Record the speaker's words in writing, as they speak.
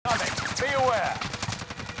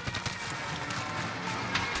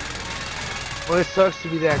Well, it sucks to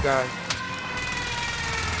be that guy.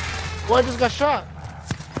 Well, I just got shot.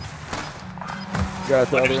 Got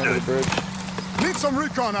the other end of the bridge. Need some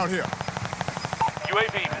recon out here.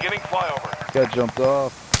 UAV beginning flyover. Got jumped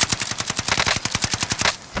off.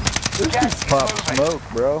 This dude popped smoke,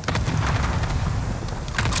 bro.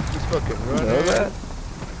 He's fucking You running. know that?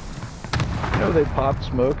 You know they popped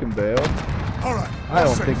smoke and bailed? Alright. I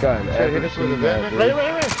don't think I've Hit ever us with a seen that, van. dude.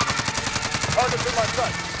 Right. Target's in my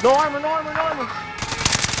sight. No armor.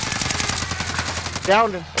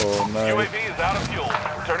 Downed him. Oh, nice. UAV is out of fuel.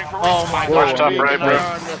 Returning for Oh my resupply. god, top we right, bro.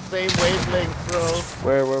 are on the same wavelength, bro.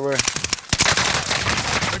 Where?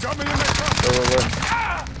 They got me in their truck.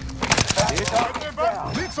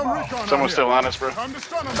 Need some recon Someone's out still on us, bro. here. Time to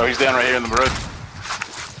stun them. Oh, he's down right here in the road.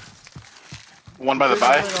 One by the He's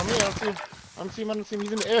by. right on me. I don't see him.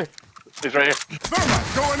 He's in the air. He's right here.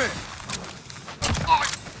 Thermite going in.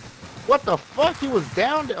 What the fuck? He was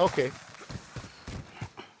down there. Okay.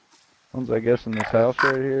 One's, I guess, in this house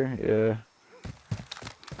right here. Yeah.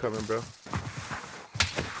 Coming, bro.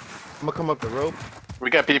 I'm gonna come up the rope. We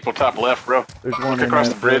got people top left, bro. There's one Look in across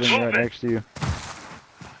that the bridge. building right next to you.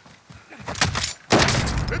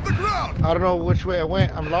 Hit the ground. I don't know which way I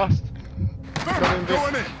went. I'm lost. Thermite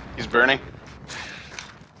going in. He's burning.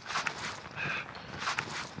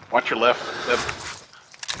 Watch your left.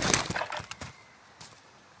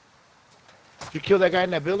 Did you kill that guy in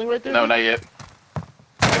that building right there? No, not yet.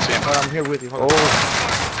 I see him. Alright, I'm here with you. Hold on.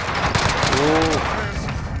 Oh.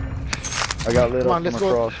 I got lit Come up on, from let's go.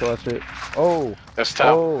 across, watch it. Oh. That's top.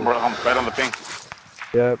 Oh. We're right on the ping.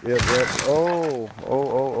 Yep. Oh.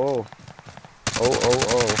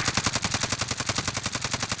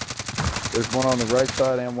 There's one on the right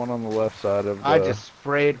side and one on the left side of the... I just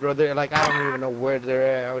sprayed, bro. They're like, I don't even know where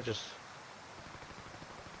they're at. I was just...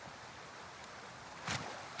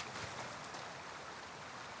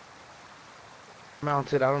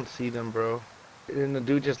 mounted. I don't see them, bro. And the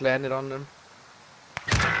dude just landed on them.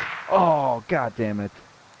 Oh, god damn it.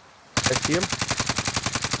 I see him.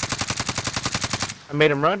 I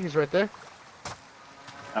made him run. He's right there.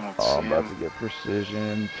 I don't Oh, see I'm about him. to get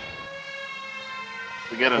precision.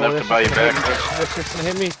 We got Oh, enough that's to buy you just gonna back. hit me. That's just gonna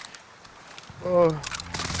hit me. Oh,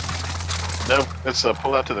 No, let's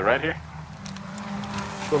pull out to the right here.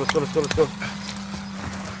 let's go.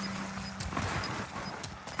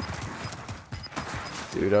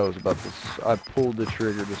 Dude, I was about to... I pulled the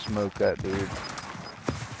trigger to smoke that dude.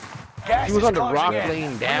 Gas He was is on the closing rock in.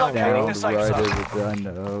 laying down, Relocating bro. the safe Right zone. as it, I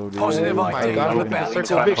know, dude. Positive Oh my ID. God, We're look at the battling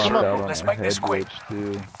circle. time. Big, come up. Let's make this quick.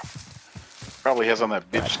 Too. Probably has on that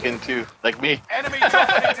bitch skin too, like me. Enemy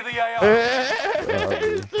dropping into the AR.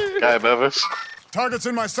 Guy above us. Targets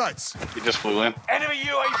in my sights. He just flew in. Enemy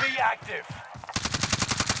UAV active.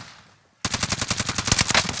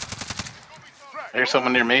 There's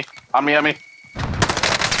someone near me. On me.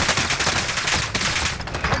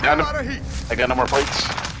 Down Out him. of heat. I got no more plates.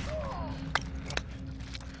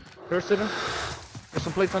 There's him. There's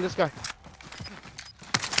some plates on this guy.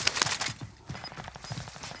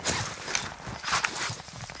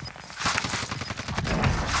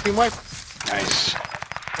 Team wipe. Nice.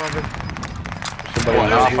 Somebody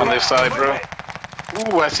One off on this side, bro.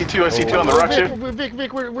 Ooh, I see two on the rocks here.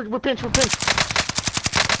 Vic, we're pinched.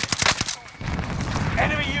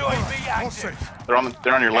 Enemy UAV All active. safe. They're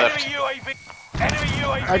on your left. Enemy UAV.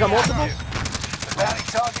 I got multiple. The bounty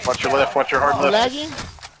target. Watch your left, watch your hard I'm left. lagging.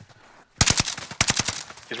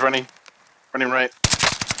 He's running right.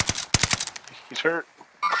 He's hurt.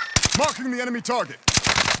 Marking the enemy target.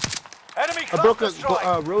 Enemy I broke cluster strike.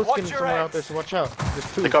 a rose Watch skin your somewhere out heads. there, so watch out.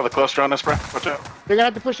 There's two. They call the cluster on us, bro. Watch out. They're gonna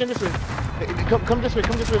have to push in this way. Come this way,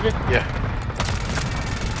 Vic. Yeah.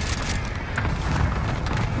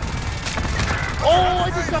 Oh, I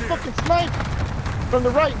just got fucking sniped from the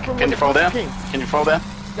right. Can you fall down? King. Can you fall down?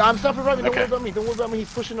 Yeah, I'm stopping right. Don't Okay. worry about me.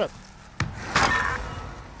 He's pushing up.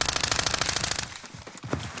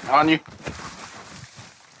 On you.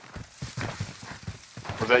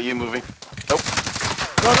 Was that you moving? Nope.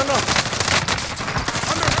 No.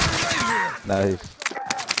 Under heavy rain here. Nice.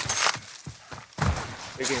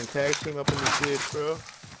 They're getting tag team up in this bitch, bro.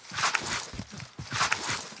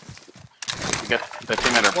 We got that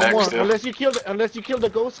team at our One back more. still. Unless you kill the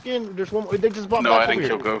ghost skin, there's one more. They just bought No, back I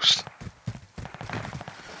didn't over kill here. Ghost.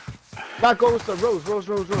 Not ghost,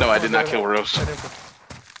 Rose. No, I did not kill Rose.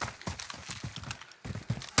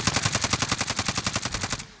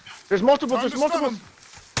 There's multiple. Time to stun them.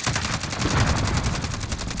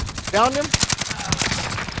 Down them.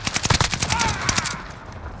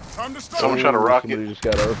 Time to stun Someone them. shot a rocket. Somebody just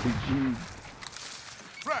got RPG.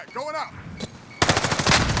 Frag going out.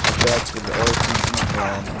 Back to the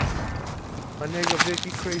RPG. My nigga Vic,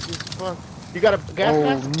 you crazy as fuck. You got a gas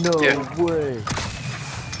mask? Oh, no Yeah. way.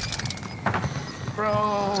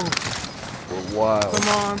 Bro, We're wild. come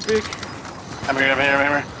on, Vic. I'm here.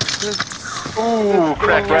 Let's- Ooh,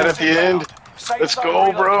 cracked right at the end. Safe Let's zone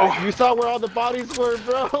go, bro. relocated. You saw where all the bodies were,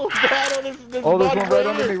 bro. Battle, this Oh, there's body one right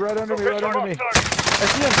under here. me, right under me, right under me. I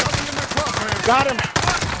see him. Got him.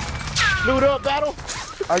 Blew it up, Battle.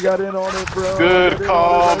 I got in on it, bro. Good I got in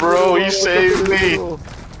call, on it. bro. You What's up saved with this me. rule?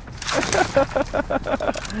 Pick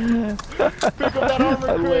up that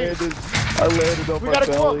armor crate. I landed on We my gotta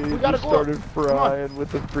go up, belly we and gotta just go up. started Come on. frying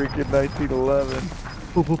with the freaking 1911.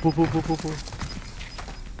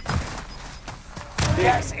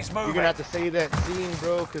 Gas is You're moving. gonna have to save that scene,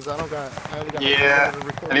 bro, because I only got Yeah. to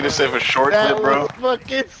record I need to mine. save a short That clip, bro. was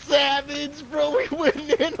fucking savage, bro. We went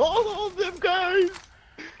in all of them guys.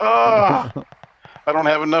 Ah, I don't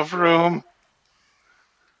have enough room.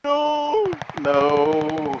 No.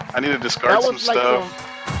 No. I need to discard That some was like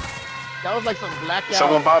stuff. that was like some blackout.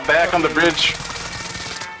 Someone bought back on the bridge.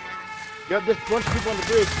 Yep, there's a bunch of people on the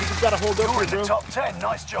bridge. You just gotta hold up You're here, in the bro. top 10.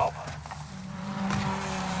 Nice job.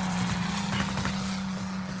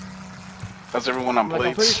 How's everyone on Like, I'm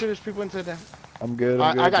pretty plates? sure there's people inside there. I'm good, I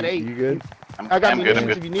I'm good. got You- 8. You good? I got I'm good, I'm munitions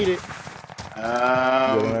if good. you need it. Good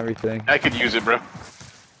on everything. I could use it, bro.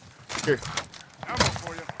 Here. Ammo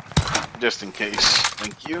for you. Just in case.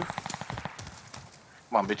 Thank you.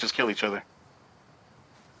 Come on, bitches, kill each other.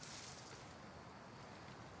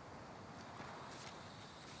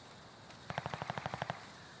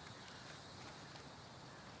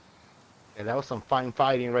 Yeah, that was some fine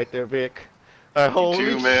fighting right there, Vic. Holy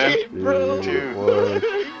too, man. shit, bro. Dude, Too. it was.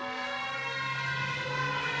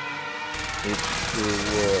 It sure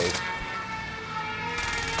was.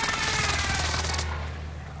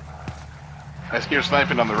 I hear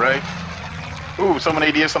sniping on the right. Ooh, someone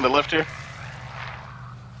ADS on the left here.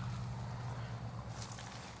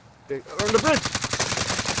 On the bridge.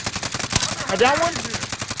 I down one.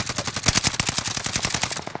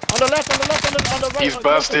 On the left, on the right. He's on the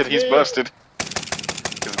busted, left. he's Yeah. busted.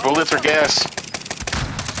 His bullets are gas.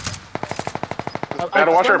 I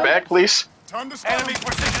Gotta watch our stunned him. back, please. Time to stop. Enemy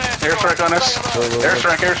precision airstrike. Airstrike on us.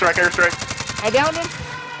 Airstrike. I downed him.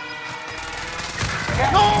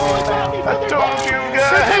 No, I told you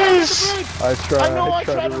guys. I tried, know, I I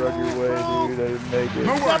tried tried to to run your move, way, bro. dude. I didn't make it.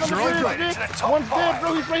 No worries, you're all Right good. into the top One's dead, 5.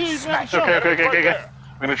 bro. He's right here. He's right Smash here. Okay.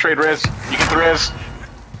 We're gonna trade res. You get the res.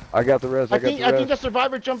 I got the res, I got the I think res. the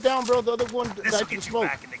survivor jumped down, bro. The other one died This will from get you smoke.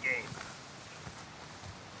 back in the game.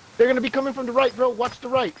 They're gonna be coming from the right, bro. Watch the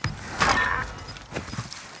right.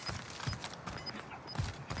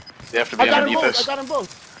 They have to I be got them underneath both. I us. got them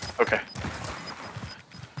both. Okay.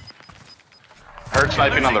 Heard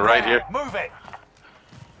sniping on the right here. Move it.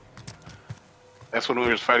 That's when we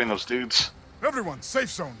were fighting those dudes. Everyone, safe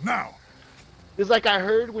zone now. It's like I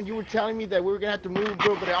heard when you were telling me that we were gonna have to move,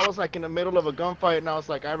 bro. But I was like in the middle of a gunfight, and I was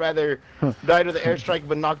like, I'd rather die to the airstrike,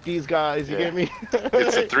 but knock these guys. You Yeah. get me?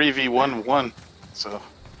 It's a 3v1-1, so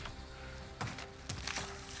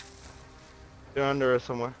They're under us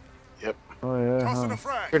somewhere. yep. Oh, yeah. Tossing Huh. a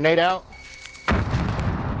frag. Grenade out.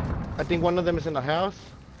 I think one of them is in the house.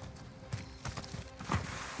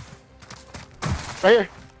 Right here.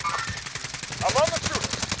 I'm on the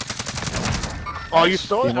shooter. Oh, you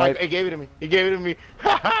stole it? He might- He gave it to me. He gave it to me.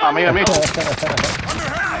 I mean, Under heavy rain here.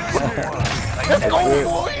 Let's go,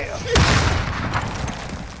 boys!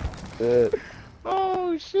 Shit.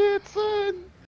 Oh shit, son.